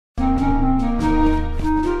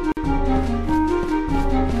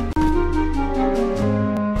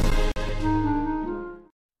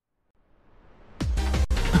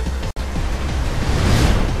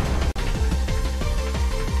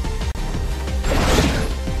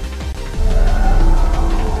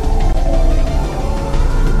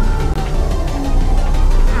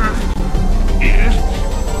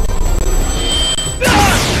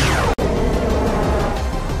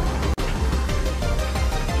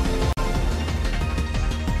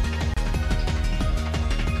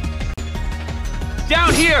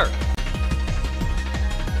Down here!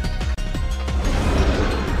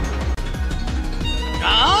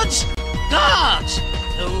 Guards? Guards!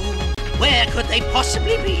 Oh, where could they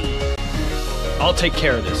possibly be? I'll take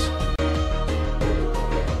care of this.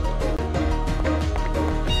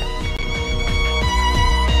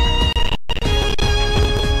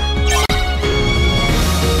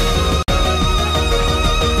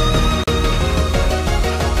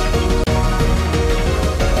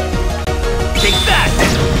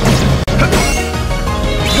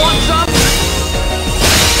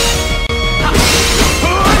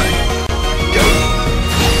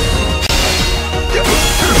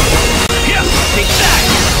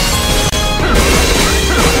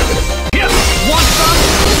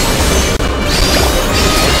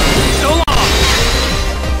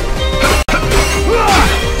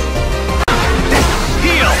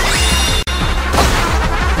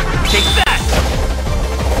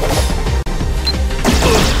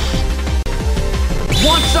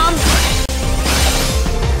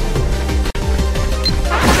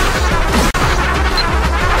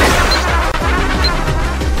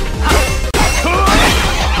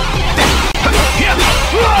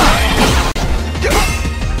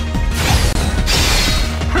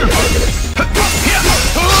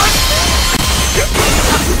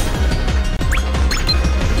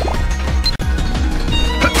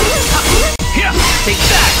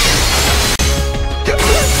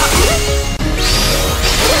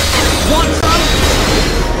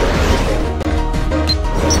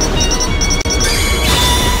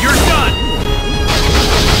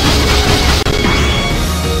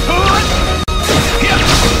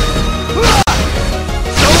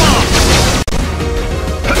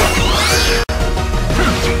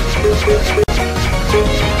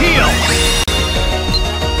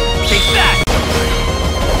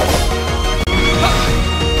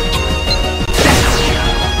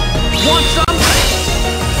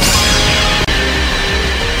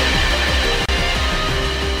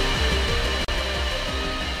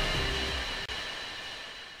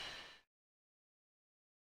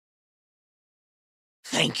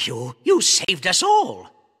 Thank you. You saved us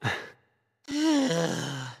all.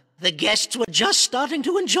 The guests were just starting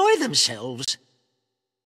to enjoy themselves.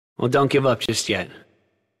 Well, don't give up just yet.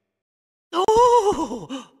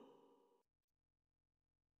 Oh!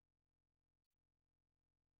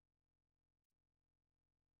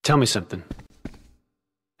 Tell me something.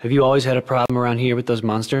 Have you always had a problem around here with those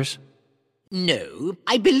monsters? No,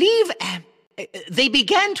 I believe they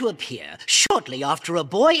began to appear shortly after a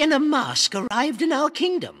boy in a mask arrived in our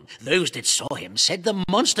kingdom. Those that saw him said the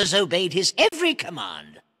monsters obeyed his every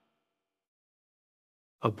command.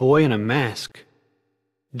 A boy in a mask?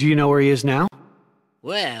 Do you know where he is now?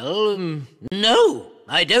 Well, no.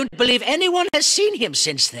 I don't believe anyone has seen him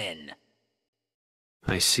since then.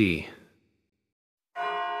 I see.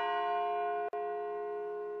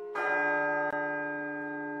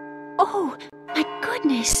 Oh, my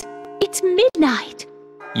goodness. It's midnight.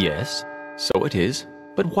 Yes, so it is.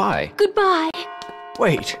 But why? Goodbye.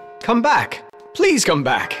 Wait, come back. Please come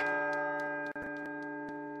back.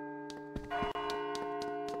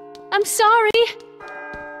 I'm sorry.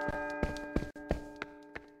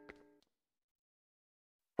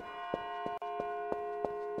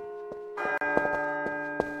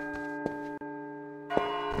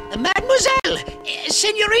 Mademoiselle!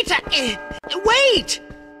 Senorita! Wait!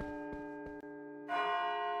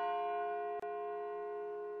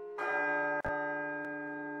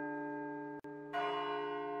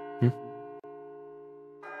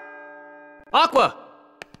 Aqua!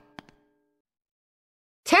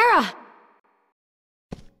 Tara!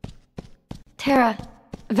 Tara,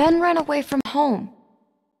 Ven ran away from home.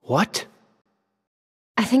 What?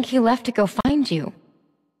 I think he left to go find you.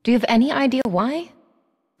 Do you have any idea why?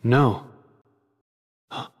 No.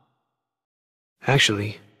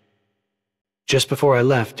 Actually, just before I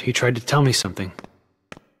left, he tried to tell me something.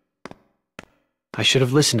 I should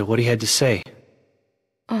have listened to what he had to say.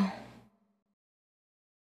 Oh.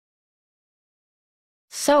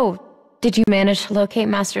 So, did you manage to locate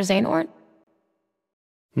Master Xehanort?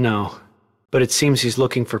 No, but it seems he's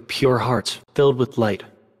looking for pure hearts filled with light.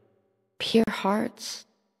 Pure hearts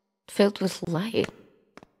filled with light.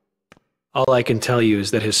 All I can tell you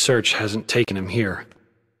is that his search hasn't taken him here.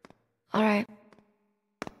 All right.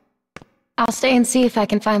 I'll stay and see if I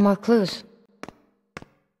can find more clues.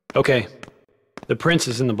 Okay. The prince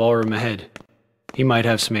is in the ballroom ahead. He might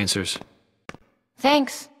have some answers.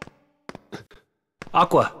 Thanks.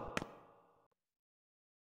 Aqua!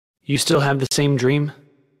 You still have the same dream?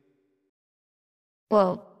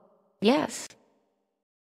 Well, yes.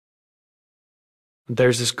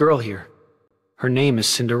 There's this girl here. Her name is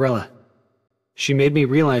Cinderella. She made me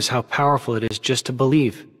realize how powerful it is just to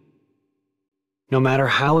believe. No matter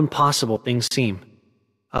how impossible things seem,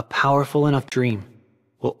 a powerful enough dream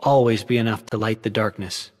will always be enough to light the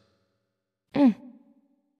darkness.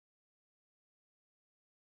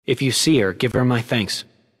 If you see her, give her my thanks.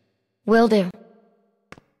 Will do.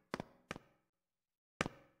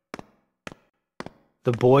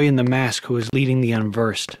 The boy in the mask who is leading the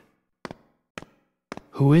unversed.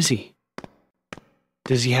 Who is he?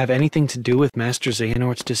 Does he have anything to do with Master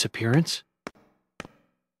Xehanort's disappearance?